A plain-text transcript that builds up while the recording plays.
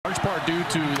part due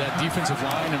to that defensive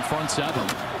line and front seven.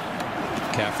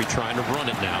 McCaffrey trying to run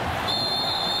it now.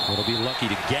 It'll be lucky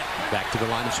to get back to the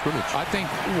line of scrimmage. I think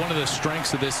one of the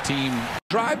strengths of this team.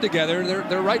 Drive together,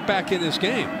 they're right back in this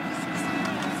game.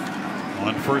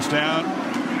 On first down,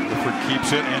 Clifford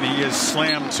keeps it, and he is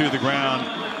slammed to the ground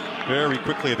very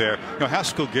quickly there. You know,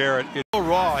 Haskell Garrett is so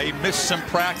raw. He missed some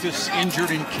practice,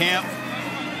 injured in camp.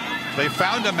 They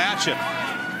found a matchup.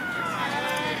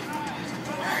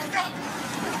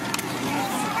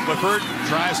 Clifford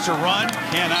tries to run,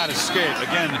 cannot escape.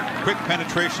 Again, quick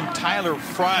penetration. Tyler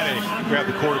Friday grabbed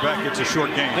the quarterback. It's a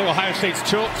short game. I think Ohio State's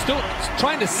still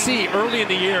trying to see early in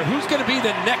the year who's going to be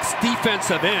the next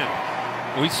defensive end.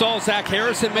 We saw Zach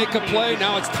Harrison make a play.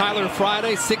 Now it's Tyler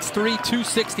Friday, 6'3",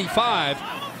 265.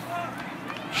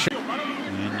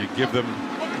 And you give them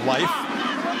life.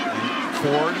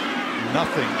 Ford,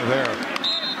 nothing there.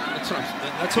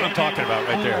 That's what I'm talking about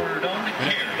right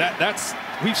there.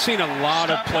 We've seen a lot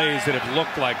of plays that have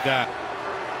looked like that.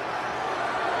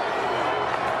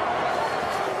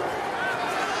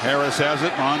 Harris has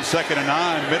it on 2nd and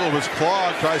 9. Middle was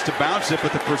clogged, tries to bounce it,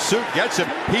 but the pursuit gets him.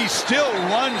 He still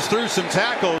runs through some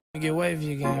tackles. Get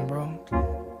wavy again, bro.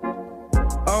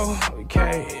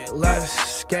 Okay, let's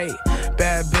skate.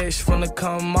 Bad bitch finna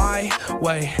come my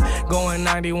way. Going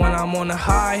 90 when I'm on the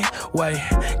highway.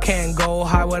 Can't go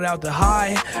high without the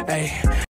high. Ay.